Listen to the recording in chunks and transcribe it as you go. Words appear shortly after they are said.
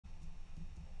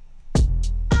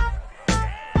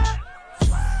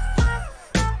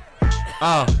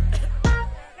Fuck,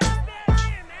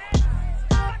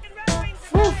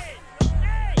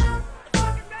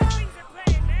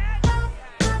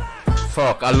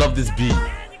 I love this beat.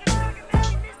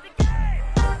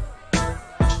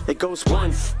 It goes 1,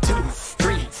 2,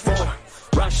 3, 4.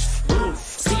 Rush, move,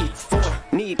 see, 4.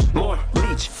 Need more,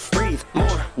 reach, breathe,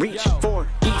 more, reach, 4.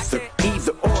 Either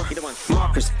or.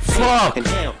 Markers, fuck.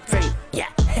 Inhale, faint. Yeah.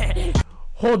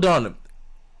 Hold on.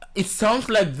 It sounds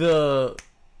like the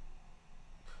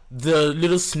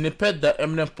little snippet that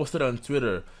Eminem posted on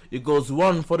Twitter. It goes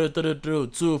 1 for the 33,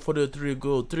 2 for the 3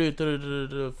 go,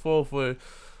 3 4 for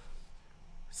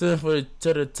 7 for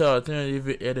the 30,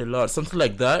 even 8 a lot, something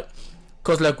like that.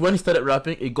 Cause like when he started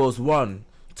rapping, it goes 1,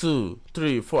 2,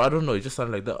 3, 4. I don't know. It just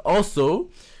sounds like that. Also,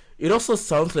 it also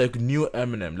sounds like new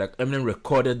Eminem. Like Eminem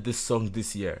recorded this song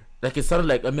this year. Like it sounded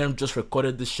like Eminem just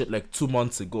recorded this shit like 2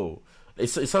 months ago. It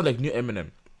sounds like new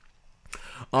Eminem.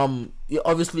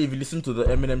 Obviously, if you listen to the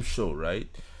Eminem show, right,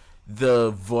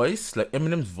 the voice, like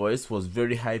Eminem's voice, was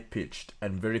very high pitched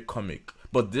and very comic.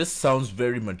 But this sounds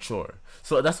very mature.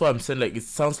 So that's why I'm saying like it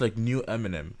sounds like new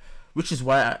Eminem, which is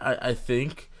why I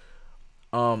think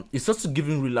it's also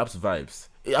giving Relapse vibes.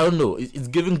 I don't know, it's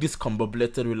giving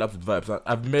discombobulated Relapse vibes.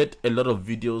 I've made a lot of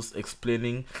videos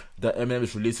explaining that Eminem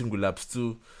is releasing Relapse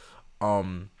 2,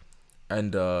 and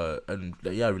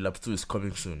yeah, Relapse 2 is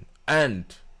coming soon. And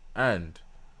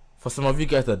for some of you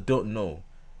guys that don't know,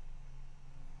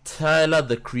 Tyler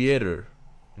the Creator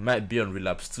might be on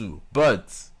Relapse 2,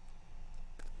 but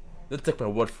don't take my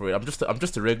word for it. I'm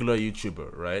just a regular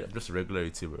YouTuber, right? I'm just a regular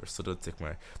YouTuber, so don't take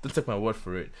my word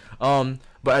for it. But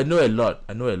I know a lot.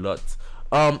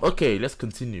 Okay, let's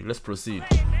continue. Let's proceed.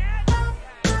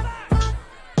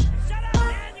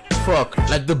 Fuck,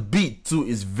 like the beat too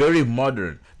is very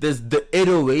modern. There's the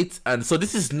 808s, and so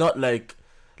this is not like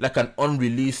an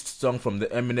unreleased song from the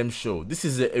Eminem show. This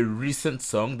is a recent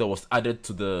song that was added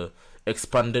to the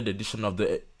expanded edition of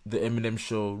the Eminem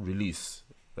show release,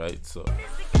 right? So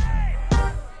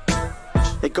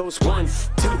it goes 1, 2,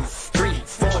 3,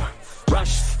 4.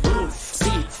 Rush, move,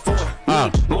 see, 4.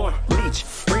 Need more, reach,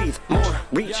 breathe, more,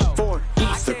 reach, 4.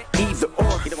 Either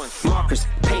or. Markers,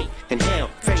 paint, inhale,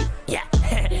 faint. Yeah.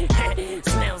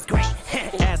 Smells great.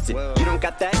 Acid, you don't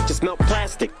got that? Just melt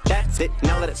plastic. That's it.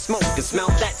 Now let it smoke and smell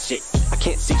that shit. I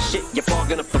can't see shit. You're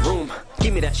fogging up the room.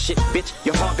 Give me that shit, bitch.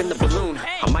 You're hogging the balloon.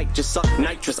 I might just suck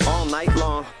nitrous all night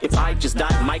long. If I just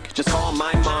die, Mike, just call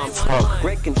my mom.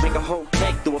 Greg can make a whole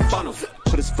keg through a funnel.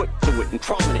 Put his foot through it and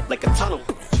crawl in it like a tunnel.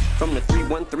 From the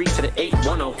 313 to the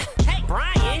 810. Hey,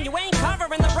 Brian, you ain't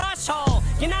covering the brush hole.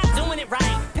 You're not doing it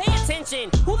right. Pay attention.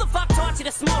 Who the fuck taught you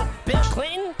to smoke? Bill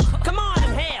Clinton? Come on,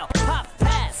 inhale. Puff,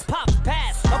 pass, puff,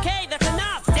 pass. Okay, that's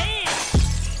enough. Damn.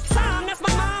 Tom, that's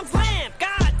my mom's lamp.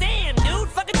 God damn, dude.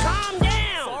 Fucking calm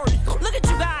down. Sorry. Look at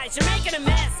you guys. You're making a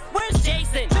mess. Where's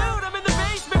Jason? Dude, I'm in the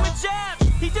basement with Jeff.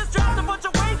 He just dropped a bunch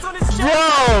of weights on his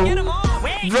chest. Get him on.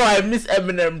 Bro, I miss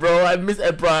Eminem, bro. I miss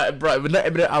bro. When that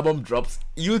Eminem album drops,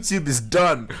 YouTube is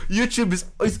done. YouTube is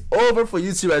over for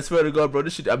YouTube. I swear to God, bro.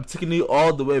 This shit, I'm taking it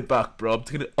all the way back, bro.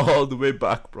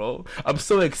 I'm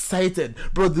so excited,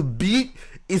 bro. The beat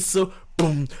is so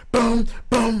boom, boom,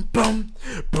 boom, boom,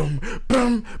 boom,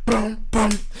 boom, boom,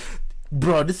 boom.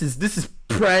 Bro, this is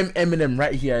prime Eminem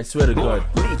right here. I swear to God.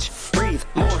 Reach, breathe,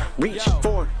 more, reach,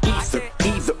 4. Either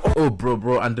or. Oh,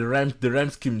 bro, and the rhyme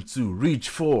scheme too. Reach,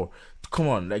 4. Come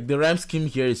on, like the rhyme scheme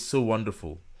here is so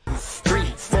wonderful. 3,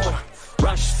 4.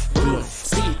 Rush, move,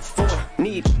 see, 4.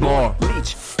 Need more,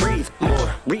 reach, breathe,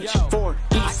 more, reach, 4.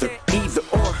 Either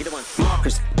or.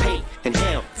 Markers, paint,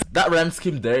 inhale. That rhyme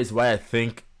scheme there is why I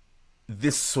think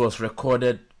this was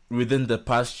recorded within the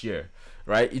past year,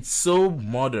 right? It's so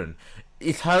modern.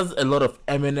 It has a lot of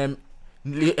Eminem,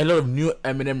 a lot of new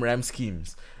Eminem rhyme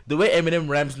schemes. The way Eminem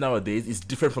rhymes nowadays is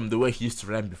different from the way he used to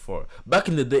rhyme before. Back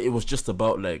in the day, it was just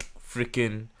about like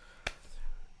freaking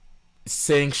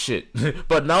saying shit.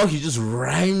 But now he just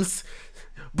rhymes.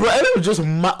 Bro, Eminem is just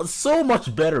so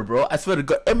much better, bro. I swear to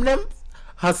God, Eminem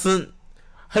has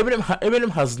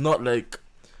not like...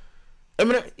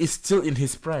 Eminem is still in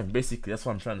his prime, basically. That's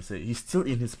what I'm trying to say. He's still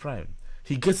in his prime.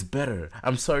 He gets better.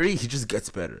 I'm sorry, he just gets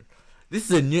better. This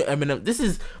is a new Eminem.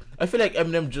 I feel like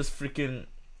Eminem just freaking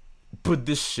put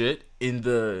this shit in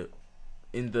the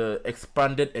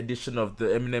expanded edition of the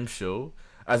Eminem show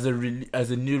as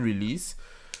a new release.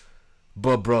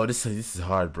 But bro, this is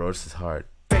hard, bro. This is hard.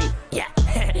 Yeah.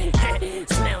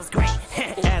 Smells great.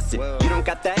 Acid, you don't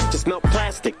got that? Just melt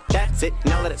plastic. That's it.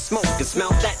 Now let it smoke and smell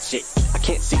that shit. I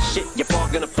can't see shit. You're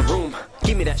fogging up the room.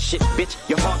 Give me that shit, bitch.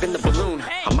 You're hogging the balloon.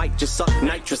 I might just suck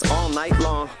nitrous all night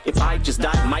long. If I just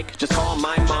die, Mike, just call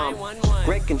my mom.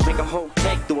 Greg can make a whole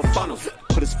keg through a funnel.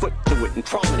 Put put his foot through it and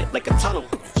crawling it like a tunnel.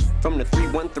 From the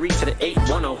 313 to the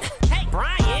 810. Hey,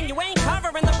 Brian, you ain't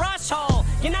covering the rush hole.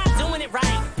 You're not doing it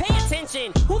right. Pay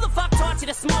attention. Who the fuck taught you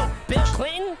to smoke? Bill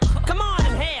Clinton? Come on,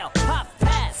 inhale. Puff,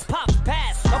 pass, puff,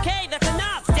 pass. Okay, that's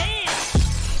enough. Damn.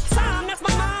 Tom, that's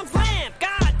my mom's lamp.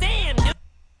 God damn, dude.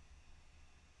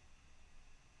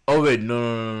 Oh wait, no.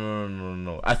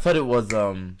 I thought it was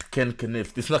Ken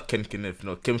Kniff. It's not Ken Kniff.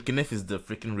 No, Ken Kniff is the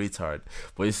freaking retard.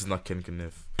 But this is not Ken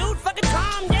Kniff. Dude, fucking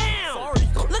calm down. Sorry.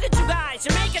 Look at you guys.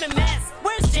 You're making a mess.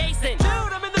 Where's Jason? Dude,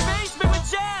 I'm in the basement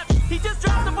with Jeff. He just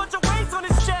dropped a bunch of weights on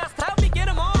his chest. Help me get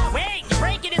him off. Wait, you're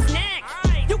breaking his neck.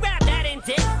 Right. You grab that in,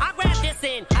 Dick. I'll grab this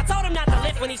in. I told him not to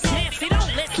lift when he sniffs. He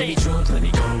don't listen. Get me drunk, let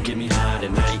me go, get me high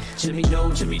tonight. Jimmy,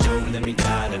 no, Jimmy, don't let me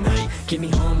die tonight. Get me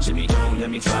home, Jimmy, don't let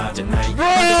me try tonight.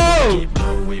 Get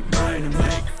blow it, burn and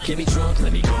wreck. Get me drunk,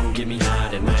 let me go, get me high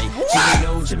tonight. Jimmy,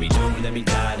 no, Jimmy, don't let me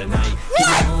die tonight. Get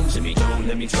me home, Jimmy, don't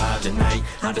let me try tonight.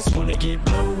 I just wanna get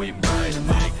blow it, burn and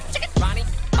wreck. Ronnie,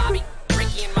 Bobby,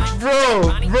 Ricky, and Mike.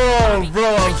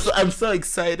 Bro, I'm so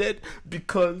excited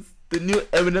because the new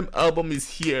Eminem album is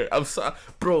here.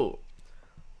 Bro.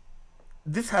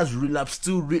 This has Relapse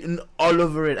 2 written all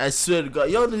over it. I swear to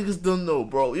God, y'all niggas don't know,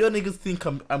 bro. Y'all niggas think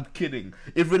I'm kidding.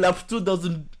 If Relapse 2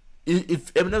 doesn't,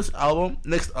 if Eminem's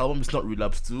next album is not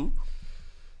Relapse 2,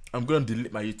 I'm gonna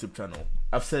delete my YouTube channel.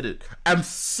 I've said it. I'm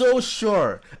so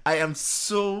sure. I am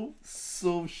so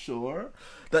sure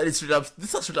that it's Relapse.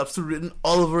 This has Relapse 2 written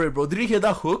all over it, bro. Did you hear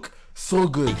that hook? So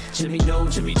good. Jimmy, no,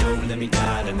 Jimmy, don't let me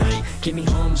die tonight. Get me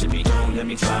home, Jimmy, don't let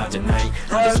me try tonight.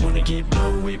 I just wanna get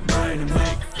blow it, burn and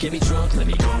wreck. Get me drunk, let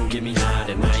me go, get me high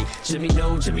tonight. Jimmy,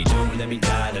 no, Jimmy, don't let me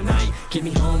die tonight. Get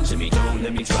me home, Jimmy, don't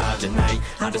let me try tonight.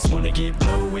 I just wanna get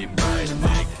blow it, burn and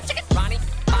wreck. Ronnie,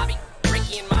 Bobby,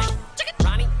 Ricky, and Mike.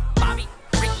 Ronnie, Bobby,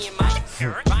 Ricky, and Mike.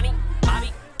 Ronnie,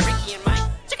 Bobby, Ricky, and Mike.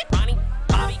 Ronnie,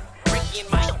 Bobby, Ricky, and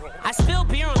Mike. I spilled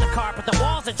beer on the carpet, the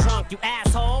walls are drunk, you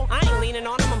asshole. I ain't leaning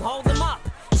on them, I'm holding them up.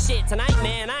 Shit, tonight,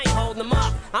 man, I ain't holding them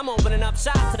up. I'm opening up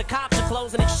shop to the cops are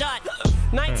closing it shut.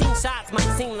 19 shots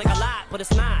might seem like a lot, but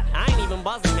it's not. I ain't even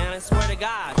buzzing, man, I swear to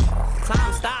God.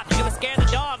 Tom, stop, you're gonna scare the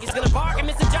dog. He's gonna bark and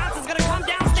Mr. Johnson's gonna come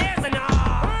downstairs and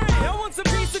Hey, I want some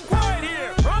peace and quiet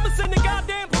here, or I'm gonna send the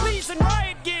goddamn police in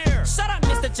riot gear. Shut up,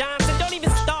 Mr. Johnson, don't even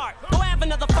start. Go have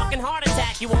another fucking heart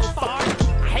attack, you old fart.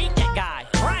 I hate that guy.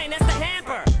 Brian, that's the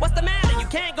hamper. What's the matter, you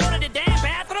can't go to the damn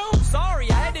bathroom? Sorry,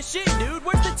 I had to shit, dude.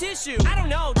 Where's the tissue? I don't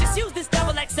know, just use this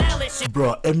double XL issue.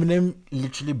 Bro, Eminem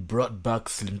literally brought back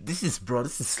Slim. This is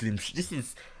Slim.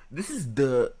 This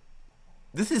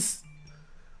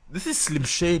is Slim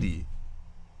Shady.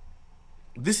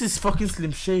 This is fucking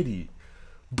Slim Shady.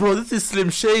 Bro, this is Slim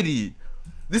Shady.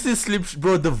 This is Slim.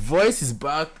 Bro, the voice is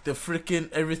back. The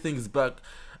freaking everything is back.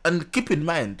 And keep in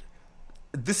mind,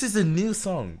 this is a new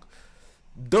song.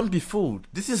 Don't be fooled.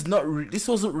 This is not. This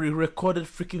wasn't re-recorded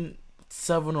freaking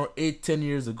 7 or 8, 10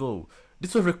 years ago.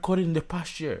 This was recorded in the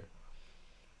past year.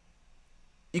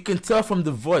 You can tell from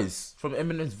the voice, from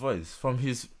Eminem's voice, from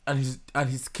his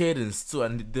cadence too,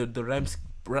 and the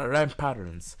rhyme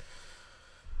patterns.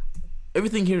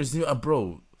 Everything here is new,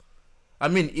 bro. I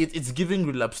mean, it's giving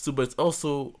Relapse too, but it's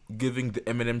also giving the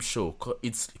Eminem show.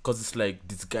 Because it's like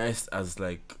disguised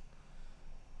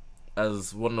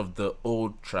as one of the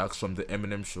old tracks from the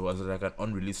Eminem show, as like an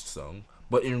unreleased song.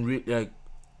 But in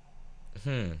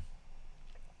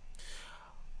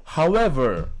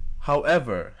However,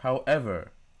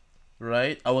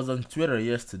 right? I was on Twitter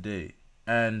yesterday,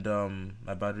 and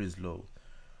my battery is low.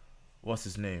 What's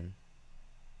his name?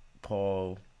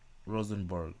 Paul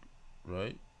Rosenberg,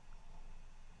 right?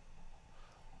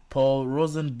 Paul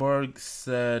Rosenberg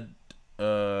said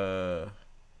that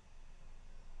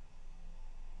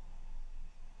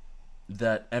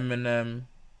Eminem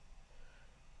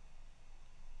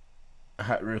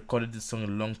had recorded this song a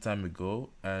long time ago,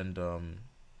 and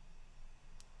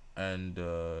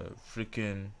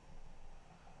freaking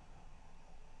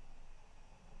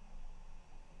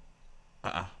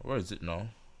where is it now?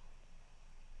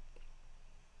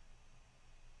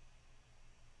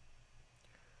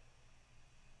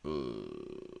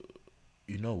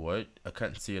 You know what? I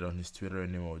can't see it on his Twitter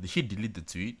anymore. Did he delete the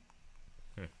tweet?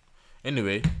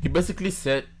 Anyway, he basically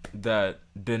said that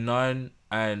Denon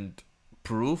and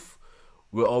Proof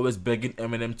were always begging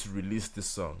Eminem to release this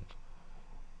song,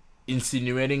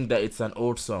 insinuating that it's an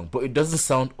old song, but it doesn't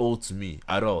sound old to me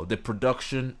at all. The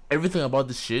production, everything about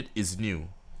this shit is new.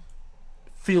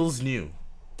 Feels new.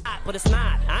 But it's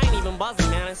not. I ain't even buzzing,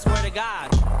 man, I swear to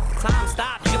God. Tom,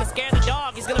 stop, you're gonna scare the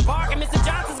dog. He's gonna bark and Mr.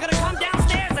 Johnson's gonna come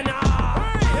downstairs and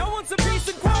Hey, I want some peace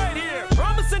and quiet here, or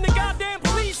I'm gonna send the goddamn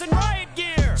police in riot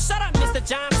gear. Shut up, Mr.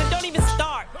 Johnson, don't even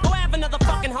start. Go have another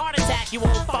fucking heart attack, you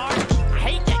old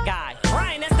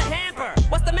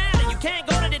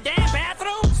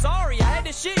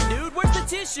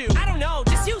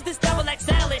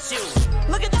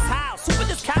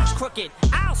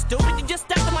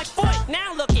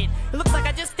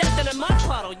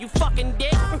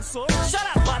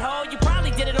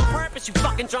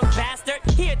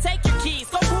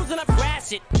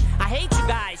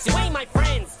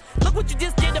what you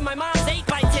just did to my mom's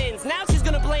 8x10s. Now she's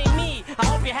gonna blame me. I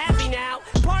hope you're happy now.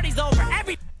 Party's over.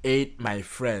 Ate my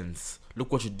friends.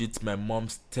 Look what you did to my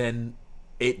mom's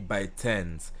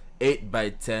 8x10s.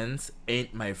 8x10s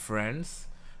ain't my friends.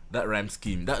 That rhyme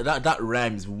scheme. That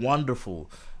rhymes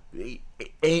wonderful.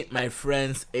 Ain't my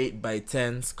friends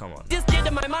 8x10s. Come on. Just did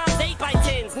to my mom's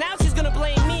 8x10s. Now she's gonna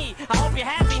blame me. I hope you're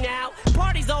happy now.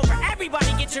 Party's over. Everybody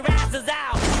get your asses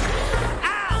out.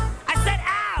 Ow! I said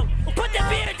ow! Put the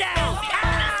beer down. Ow!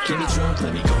 Get me drunk,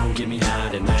 let me go, get me high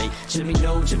tonight. Jimmy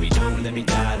no, Jimmy don't, let me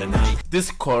die tonight.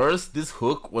 This chorus, this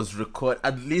hook was recorded,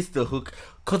 at least the hook,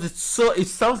 cause it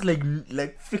sounds like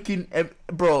freaking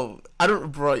bro.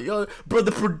 Bro,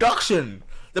 the production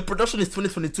is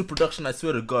 2022 production. I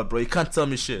swear to God, bro, you can't tell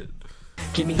me shit.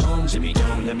 Get me home, Jimmy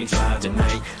don't, let me drive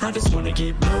tonight. I just wanna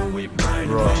get blow with right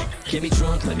away. Get me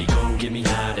drunk, let me go, get me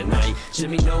high tonight.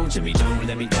 Jimmy no, Jimmy don't,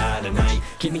 let me die tonight.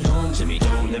 Get me home, Jimmy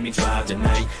don't, let me drive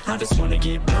tonight. I just wanna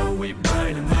get blow with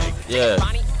right away. Yeah.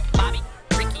 Ronnie, Bobby,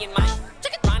 Ricky and Mike.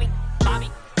 Ronnie,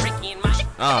 Bobby, Ricky and Mike.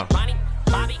 Ronnie,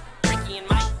 Bobby, Ricky and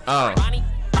Mike. Ronnie,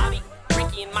 Bobby,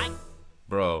 Ricky and Mike.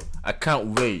 Bro, I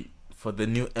can't wait for the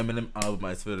new Eminem album.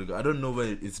 I swear to God, I don't know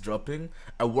when it's dropping.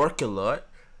 I work a lot,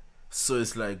 so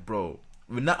it's like, bro,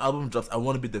 when that album drops, I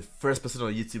want to be the first person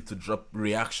on YouTube to drop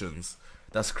reactions.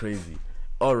 That's crazy.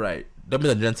 Alright,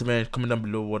 ladies and gentlemen, comment down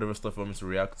below whatever stuff you want me to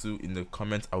react to in the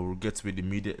comments. I will get to it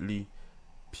immediately.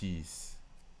 Peace.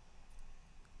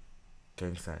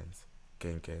 Gang signs.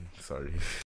 Gang, sorry.